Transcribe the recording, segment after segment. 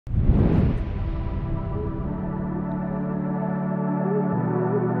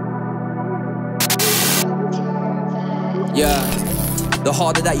Yeah, the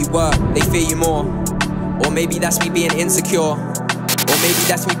harder that you work, they fear you more. Or maybe that's me being insecure. Or maybe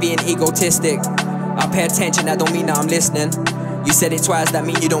that's me being egotistic. I pay attention, that don't mean that I'm listening. You said it twice, that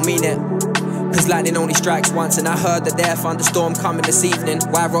mean you don't mean it. Cause lightning only strikes once, and I heard that there's a thunderstorm coming this evening.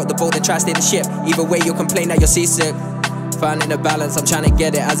 Why rock the boat and try to stay the ship? Either way you'll complain that you're seasick. Finding the balance, I'm trying to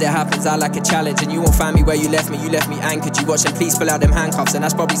get it as it happens. I like a challenge, and you won't find me where you left me anchored. You watch them, please pull out them handcuffs, and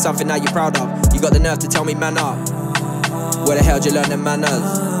that's probably something that you're proud of. You got the nerve to tell me man up. Where the hell did you learn them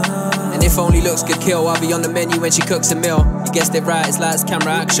manners? And if only looks could kill, I'll be on the menu when she cooks a meal. You guessed it right, it's like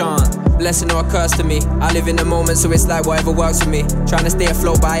camera action. Blessing or a curse to me. I live in the moment, so it's like whatever works for me. Trying to stay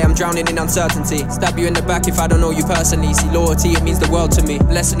afloat, but I am drowning in uncertainty. Stab you in the back if I don't know you personally. See, loyalty, it means the world to me.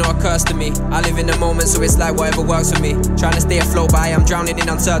 Blessing or a curse to me. I live in the moment, so it's like whatever works for me. Trying to stay afloat, but I am drowning in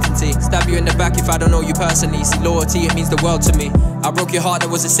uncertainty. Stab you in the back if I don't know you personally. See, loyalty, it means the world to me. I broke your heart, that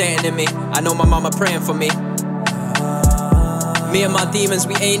was a saying in me. I know my mama praying for me. Me and my demons,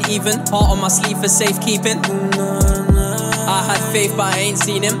 we ain't even. Heart on my sleeve for safekeeping. I had faith but I ain't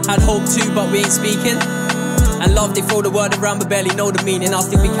seen him. Had hope too but we ain't speaking. And love, they throw the word around but barely know the meaning. I'll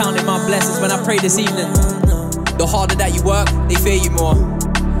still be counting my blessings when I pray this evening. The harder that you work, they fear you more.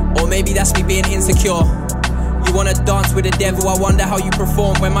 Or maybe that's me being insecure. You wanna dance with the devil, I wonder how you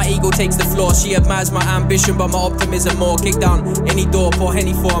perform when my ego takes the floor. She admires my ambition but my optimism more. Kick down any door, pour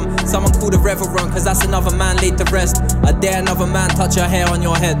any form. Someone call the reverend, cause that's another man laid to rest. I dare another man touch your hair on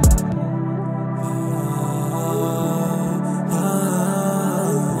your head.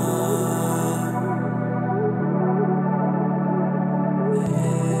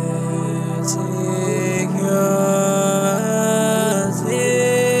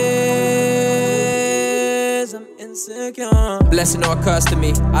 Blessing or a curse to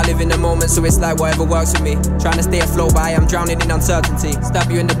me. I live in the moment, so it's like whatever works for me. Trying to stay afloat, but I am drowning in uncertainty.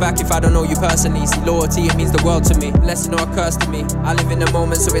 Stab you in the back if I don't know you personally. See, loyalty, it means the world to me. Blessing or a curse to me. I live in the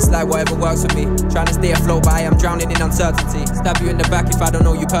moment, so it's like whatever works for me. Trying to stay afloat, but I am drowning in uncertainty. Stab you in the back if I don't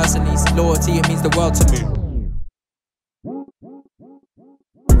know you personally. See, loyalty, it means the world to me.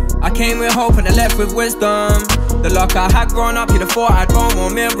 I came with hope and I left with wisdom. The luck I had growing up, you'd have thought I'd roll more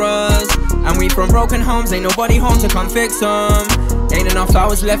mirrors. And we from broken homes, ain't nobody home to come fix them. Ain't enough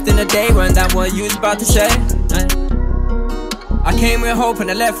hours left in the day, when that what you was about to say. I came with hope and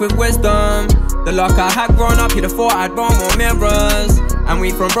I left with wisdom. The luck I had growing up, you'd have thought I'd roll more mirrors. And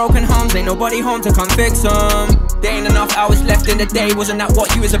we from broken homes, ain't nobody home to come fix them. There ain't enough hours left in the day, wasn't that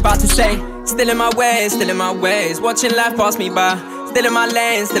what you was about to say? Still in my ways, watching life pass me by. Still in my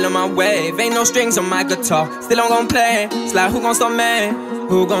lane, still in my wave. Ain't no strings on my guitar, still I'm gon' play. It's like, who gon' stop me?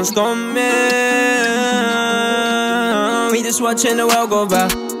 Who gon' stop me? We just watching the world go by.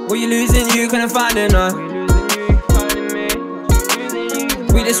 What you losing, you couldn't find it, no.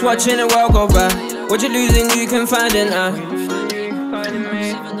 We just watching the world go by. What you losing, you can find it, no.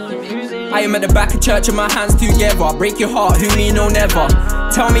 I am at the back of church with my hands together. Break your heart, who me, no never.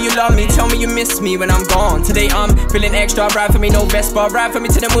 Tell me you love me, tell me you miss me when I'm gone. Today I'm feeling extra, ride for me, no Vespa. Ride for me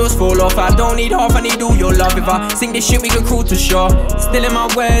till the wheels fall off. I don't need half, I need all your love. If I sing this shit, we can cruise to shore. Still in my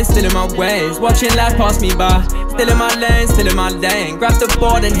ways, watching life pass me by. Still in my lane, grab the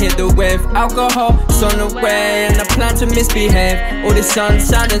board and hit the wave. Alcohol, it's on the way, and I plan to misbehave. All this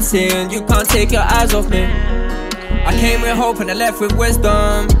sunshine and sin, you can't take your eyes off me. I came with hope and I left with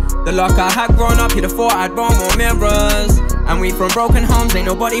wisdom. The luck I had growing up, you'd have thought I'd roll more mirrors. And we from broken homes, ain't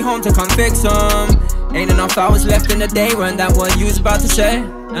nobody home to come fix them. Ain't enough hours left in the day, when that what you was about to say.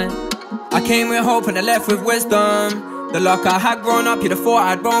 I came with hope and I left with wisdom. The luck I had growing up, you'd have thought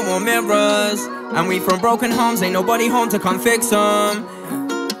I'd roll more mirrors. And we from broken homes, ain't nobody home to come fix them.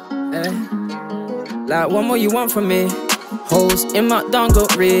 Like, what more you want from me? Holes in my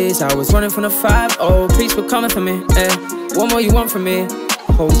dungarees, I was running from the 5-0, police were coming for me. What more you want from me?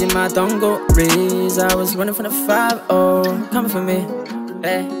 Holes in my dungarees, I was running from the 5-0, coming for me.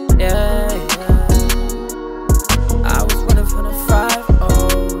 Yeah. I was running from the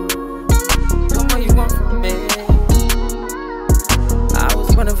 5-0. What more you want from me? I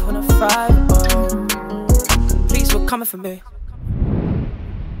was running from the 5-0, police were coming for me.